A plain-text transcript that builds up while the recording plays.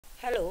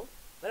Hello,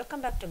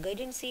 welcome back to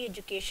Guidance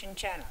Education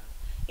channel.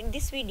 In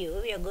this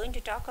video, we are going to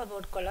talk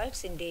about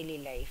colloids in daily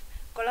life.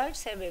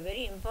 Colloids have a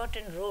very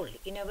important role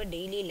in our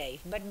daily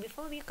life. But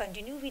before we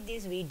continue with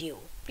this video,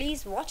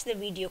 please watch the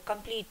video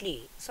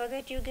completely so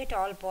that you get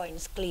all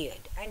points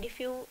cleared. And if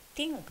you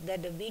think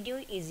that the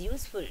video is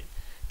useful,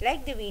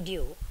 like the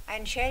video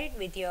and share it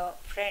with your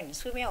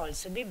friends who may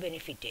also be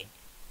benefited.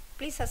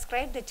 Please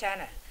subscribe the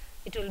channel.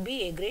 It will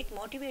be a great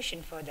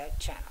motivation for the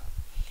channel.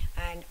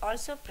 And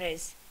also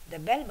press the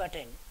bell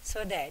button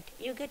so that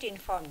you get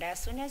informed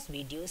as soon as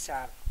videos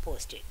are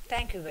posted.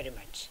 Thank you very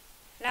much.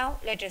 Now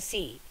let us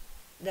see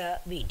the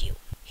video.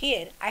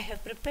 Here I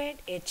have prepared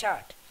a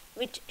chart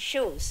which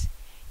shows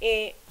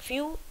a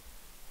few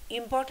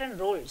important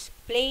roles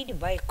played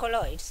by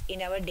colloids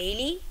in our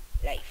daily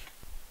life.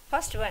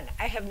 First one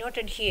I have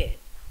noted here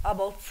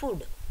about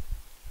food.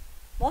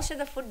 Most of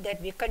the food that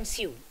we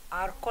consume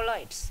are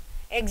colloids.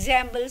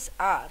 Examples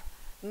are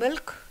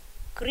milk,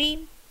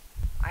 cream,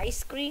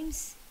 ice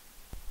creams,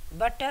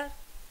 butter,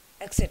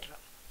 etc.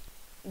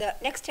 The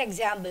next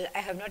example I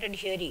have noted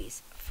here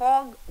is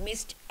fog,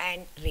 mist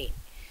and rain.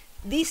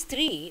 These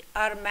three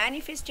are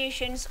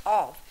manifestations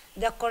of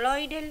the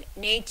colloidal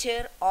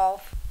nature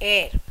of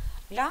air.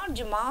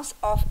 Large mass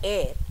of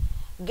air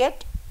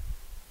get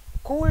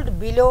cooled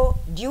below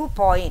dew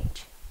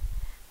point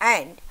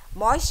and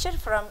moisture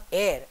from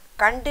air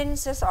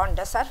condenses on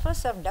the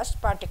surface of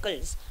dust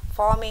particles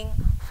forming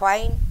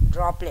fine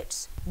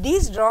droplets.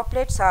 These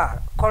droplets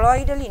are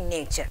colloidal in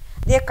nature.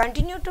 They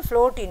continue to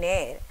float in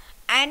air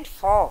and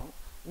form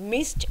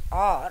mist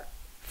or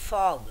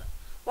fog.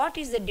 What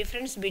is the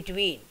difference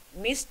between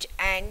mist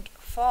and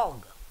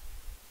fog?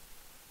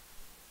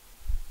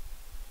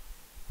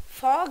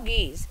 Fog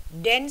is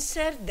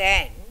denser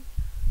than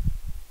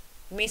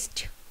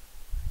mist.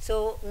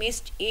 So,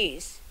 mist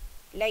is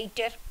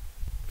lighter.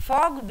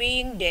 Fog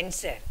being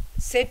denser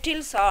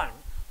settles on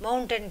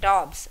mountain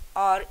tops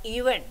or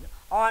even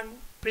on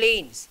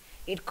plains.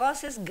 It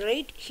causes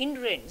great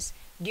hindrance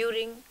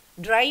during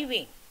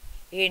driving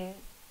in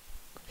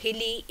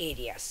hilly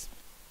areas.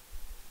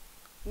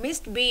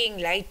 Mist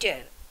being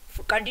lighter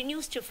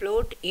continues to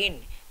float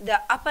in the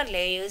upper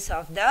layers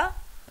of the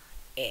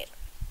air.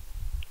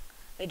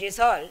 It is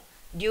all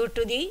due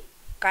to the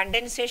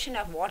condensation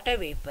of water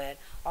vapor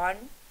on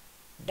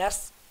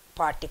dust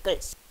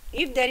particles.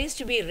 If there is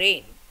to be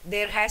rain,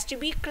 there has to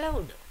be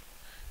cloud.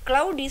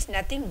 Cloud is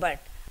nothing but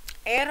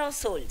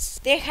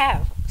aerosols. They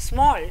have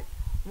small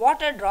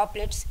water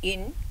droplets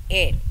in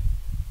air.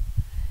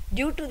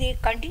 Due to the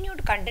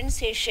continued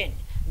condensation,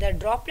 the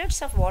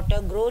droplets of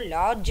water grow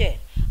larger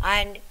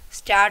and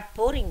start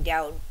pouring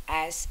down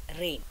as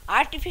rain.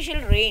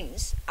 Artificial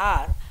rains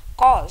are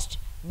caused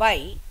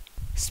by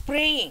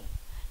spraying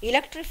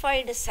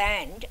electrified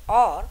sand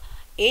or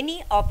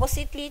any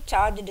oppositely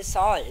charged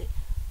soil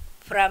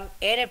from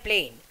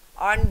aeroplane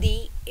on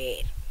the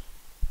air.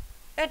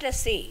 Let us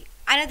see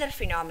another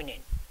phenomenon.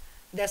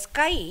 The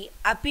sky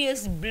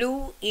appears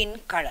blue in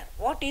color.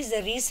 What is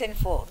the reason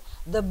for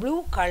the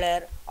blue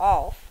color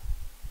of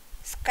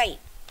sky?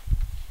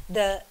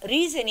 The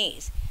reason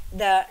is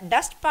the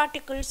dust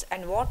particles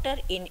and water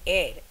in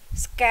air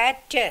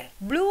scatter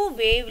blue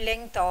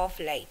wavelength of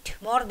light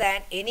more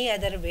than any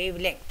other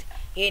wavelength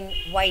in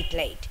white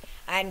light,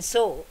 and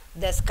so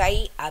the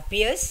sky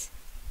appears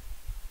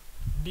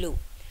blue.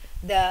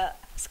 The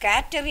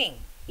scattering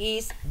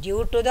is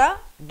due to the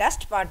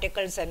dust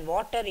particles and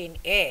water in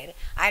air,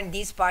 and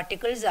these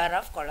particles are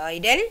of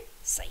colloidal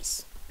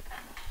size.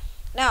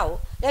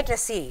 Now let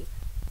us see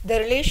the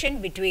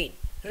relation between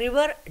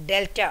river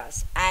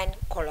deltas and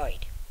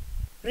colloid.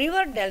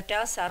 River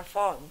deltas are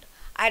formed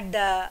at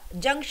the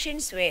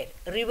junctions where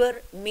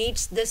river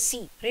meets the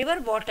sea. River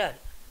water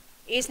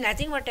is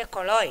nothing but a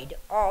colloid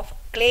of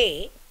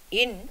clay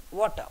in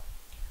water,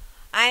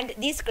 and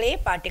these clay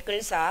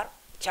particles are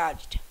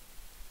charged.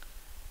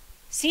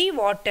 Sea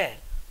water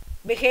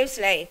behaves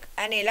like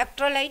an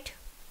electrolyte.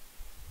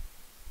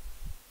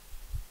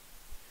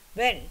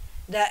 When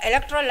the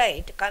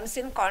electrolyte comes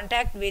in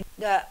contact with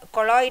the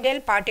colloidal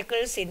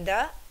particles in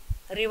the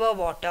river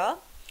water,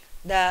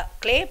 the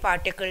clay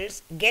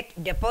particles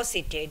get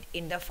deposited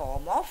in the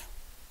form of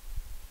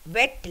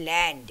wet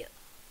land.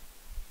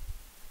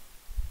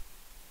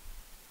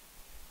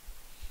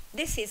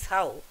 This is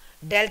how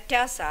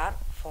deltas are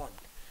formed.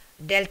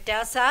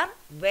 Deltas are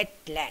wet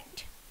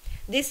land.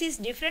 This is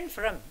different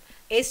from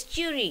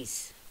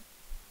estuaries.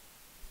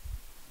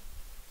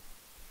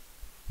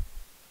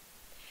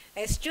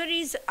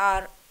 Estuaries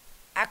are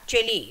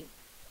actually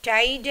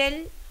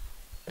tidal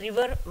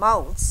river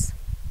mouths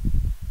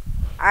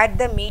at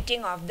the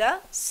meeting of the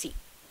sea.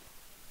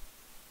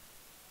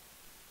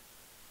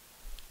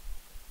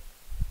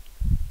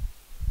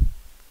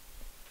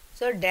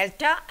 So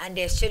delta and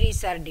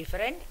estuaries are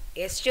different.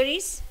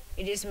 Estuaries,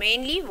 it is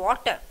mainly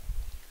water.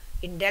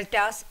 In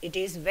deltas, it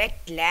is wet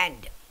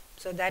land.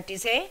 So that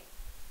is a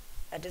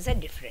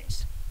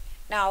difference.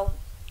 Now,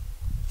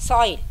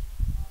 soil.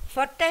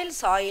 Fertile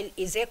soil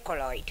is a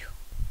colloid.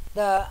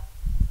 The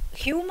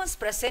humus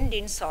present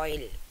in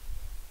soil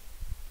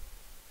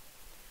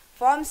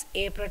forms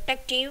a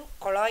protective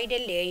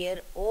colloidal layer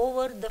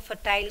over the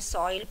fertile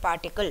soil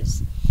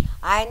particles,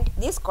 and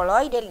this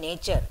colloidal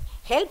nature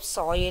helps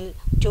soil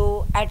to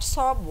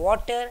absorb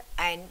water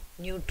and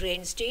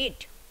nutrients to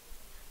it.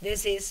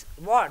 This is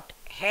what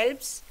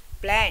helps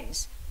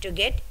plants to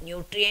get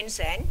nutrients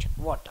and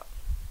water.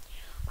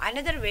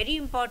 Another very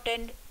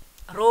important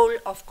role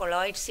of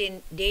colloids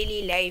in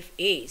daily life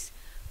is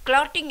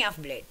clotting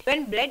of blood.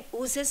 When blood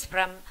oozes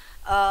from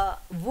a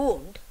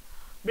wound,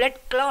 blood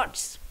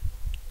clots.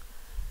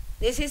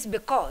 This is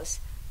because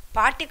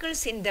particles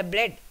in the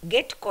blood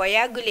get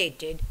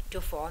coagulated to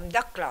form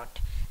the clot.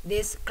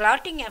 This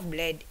clotting of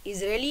blood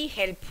is really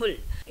helpful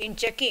in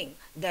checking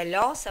the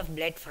loss of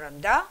blood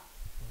from the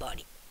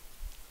body.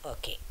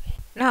 Okay.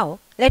 Now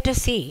let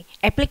us see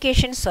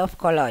applications of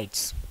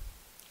colloids.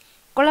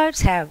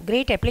 Colloids have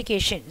great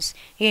applications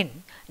in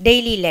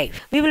daily life.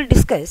 We will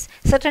discuss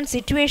certain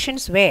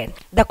situations where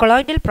the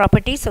colloidal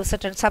properties of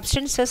certain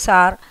substances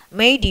are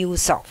made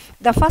use of.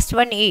 The first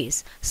one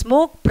is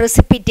smoke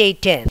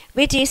precipitator,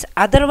 which is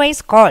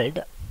otherwise called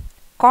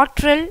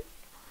colloidal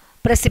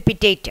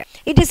precipitator.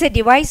 It is a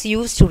device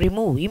used to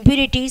remove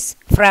impurities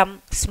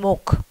from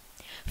smoke.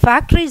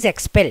 Factories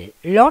expel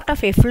lot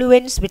of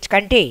effluents which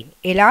contain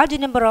a large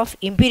number of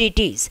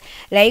impurities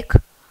like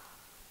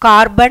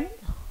carbon,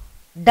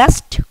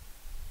 dust,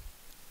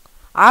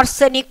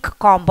 arsenic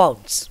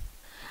compounds,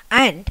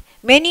 and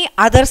many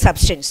other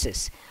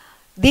substances.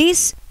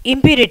 These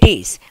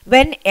impurities,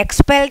 when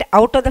expelled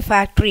out of the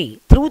factory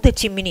through the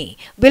chimney,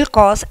 will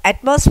cause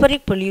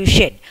atmospheric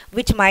pollution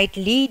which might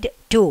lead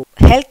to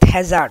health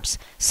hazards.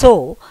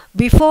 So,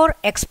 before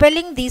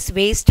expelling these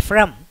waste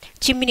from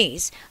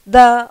chimneys,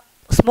 the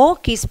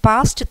smoke is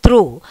passed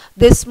through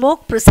the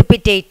smoke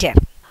precipitator.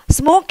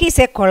 Smoke is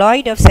a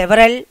colloid of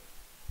several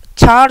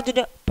charged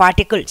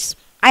particles.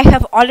 I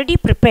have already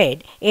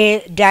prepared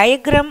a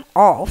diagram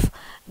of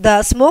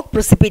the smoke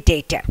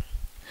precipitator.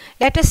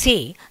 Let us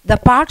see the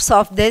parts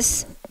of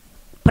this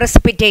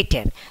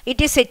precipitator. It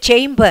is a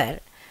chamber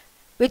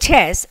which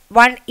has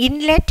one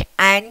inlet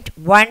and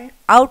one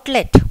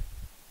outlet.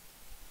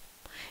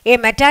 A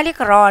metallic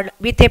rod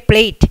with a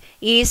plate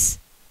is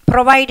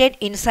provided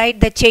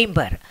inside the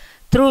chamber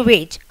through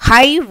which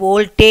high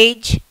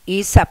voltage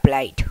is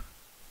supplied.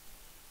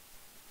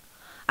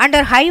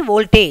 Under high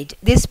voltage,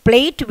 this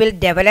plate will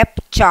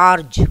develop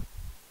charge.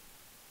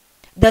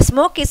 The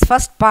smoke is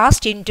first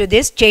passed into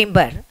this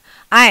chamber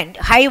and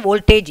high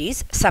voltage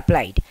is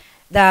supplied.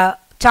 The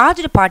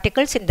charged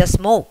particles in the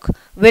smoke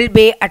will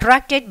be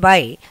attracted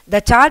by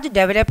the charge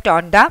developed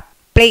on the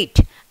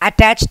plate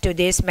attached to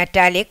this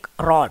metallic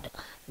rod,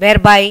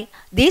 whereby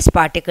these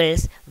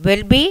particles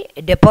will be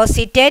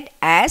deposited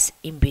as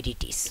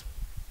impurities.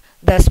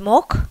 The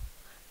smoke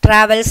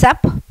travels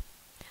up,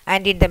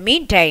 and in the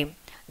meantime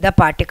the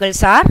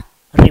particles are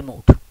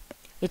removed,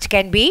 which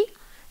can be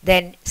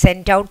then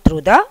sent out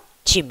through the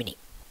chimney.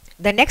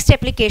 The next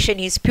application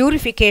is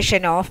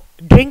purification of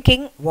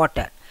drinking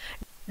water.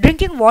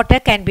 Drinking water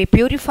can be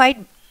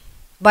purified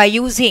by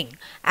using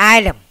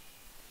alum.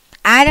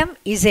 Alum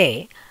is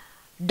a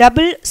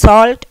double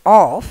salt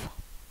of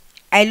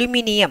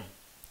aluminium.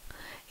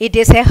 It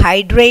is a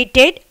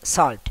hydrated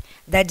salt.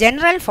 The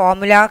general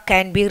formula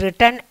can be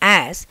written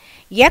as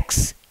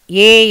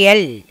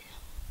XAl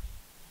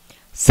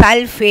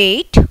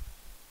sulfate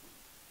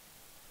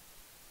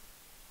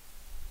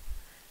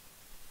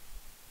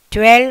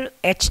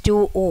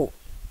 12H2O.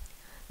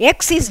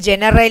 X is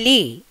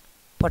generally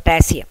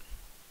potassium.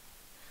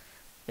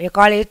 We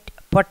call it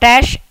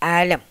potash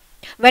alum.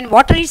 When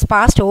water is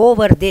passed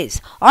over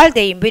this, all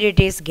the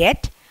impurities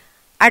get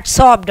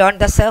adsorbed on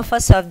the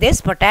surface of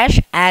this potash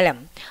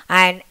alum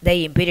and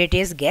the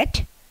impurities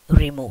get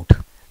removed.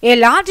 A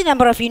large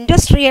number of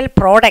industrial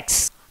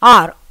products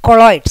are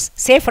colloids.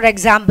 Say for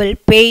example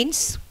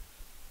paints,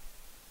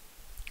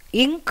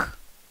 ink,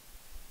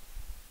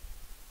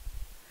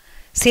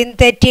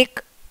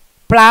 synthetic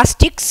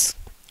plastics,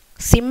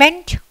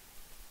 cement,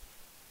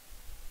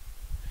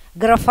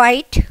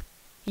 graphite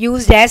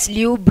used as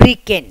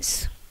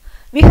lubricants.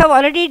 We have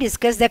already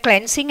discussed the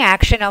cleansing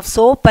action of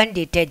soap and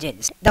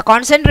detergents. The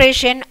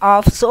concentration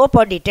of soap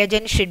or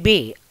detergent should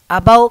be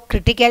above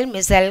critical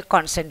missile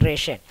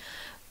concentration.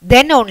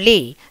 Then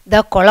only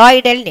the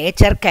colloidal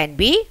nature can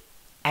be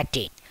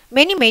attained.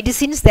 Many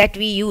medicines that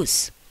we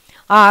use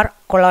are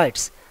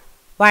colloids.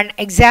 One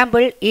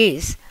example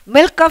is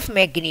milk of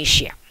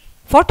magnesia.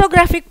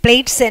 Photographic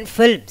plates and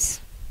films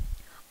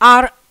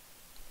are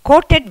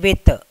coated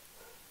with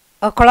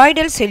a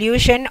colloidal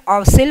solution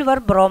of silver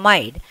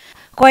bromide,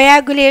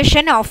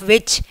 coagulation of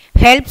which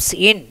helps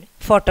in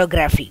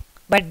photography.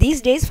 But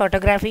these days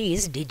photography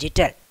is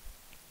digital.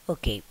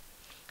 Okay.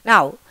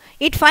 Now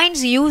it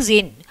finds use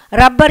in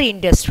rubber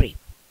industry.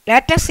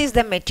 Latex is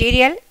the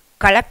material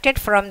collected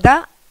from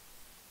the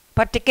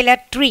particular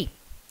tree,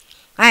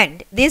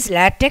 and this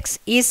latex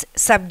is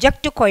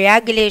subject to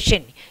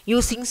coagulation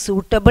using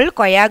suitable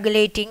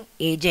coagulating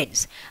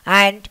agents,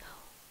 and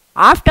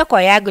after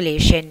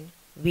coagulation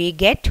we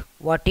get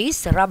what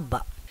is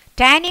rubber.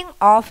 Tanning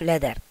of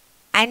leather.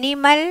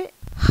 Animal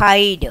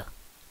hide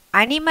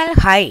animal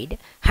hide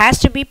has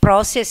to be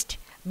processed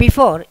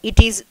before it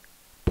is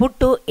put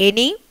to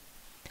any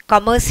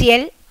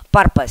commercial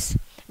purpose.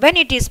 When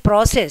it is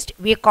processed,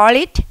 we call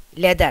it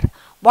leather.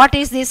 What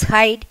is this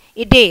hide?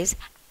 It is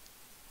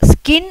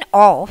skin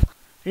of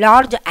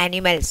large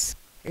animals.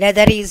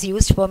 Leather is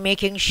used for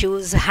making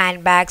shoes,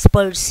 handbags,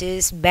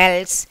 purses,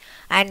 belts,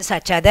 and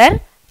such other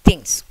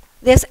things.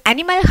 This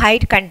animal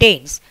hide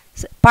contains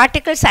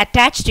particles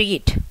attached to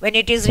it. When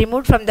it is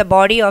removed from the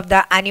body of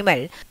the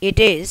animal, it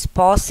is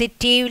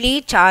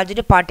positively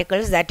charged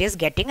particles that is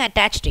getting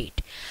attached to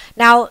it.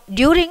 Now,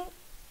 during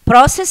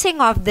processing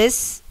of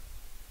this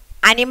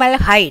animal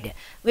hide,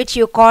 which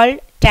you call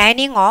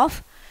tanning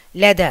of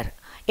leather,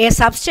 a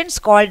substance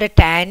called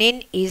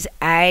tannin is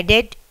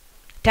added.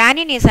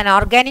 Tannin is an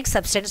organic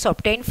substance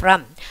obtained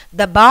from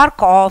the bark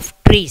of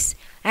trees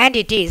and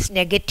it is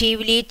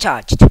negatively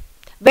charged.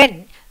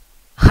 When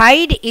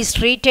hide is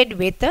treated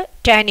with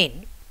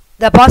tannin,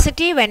 the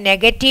positive and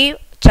negative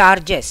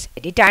charges,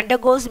 it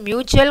undergoes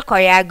mutual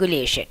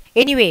coagulation.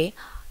 Anyway,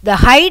 the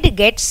hide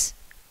gets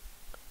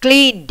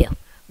cleaned,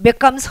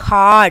 becomes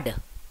hard.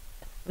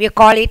 We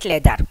call it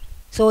leather.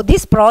 So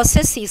this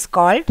process is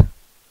called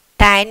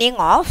tanning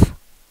of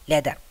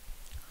leather.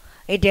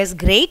 It has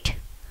great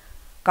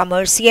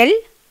commercial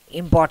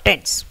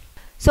importance.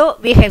 So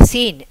we have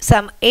seen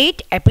some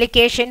 8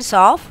 applications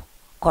of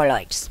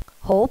colloids.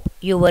 Hope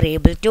you were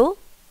able to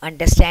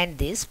understand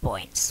these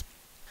points.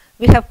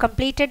 We have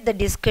completed the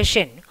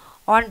discussion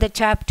on the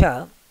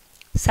chapter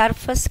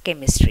surface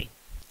chemistry.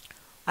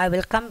 I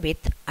will come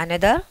with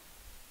another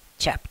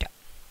chapter.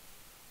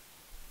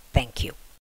 Thank you.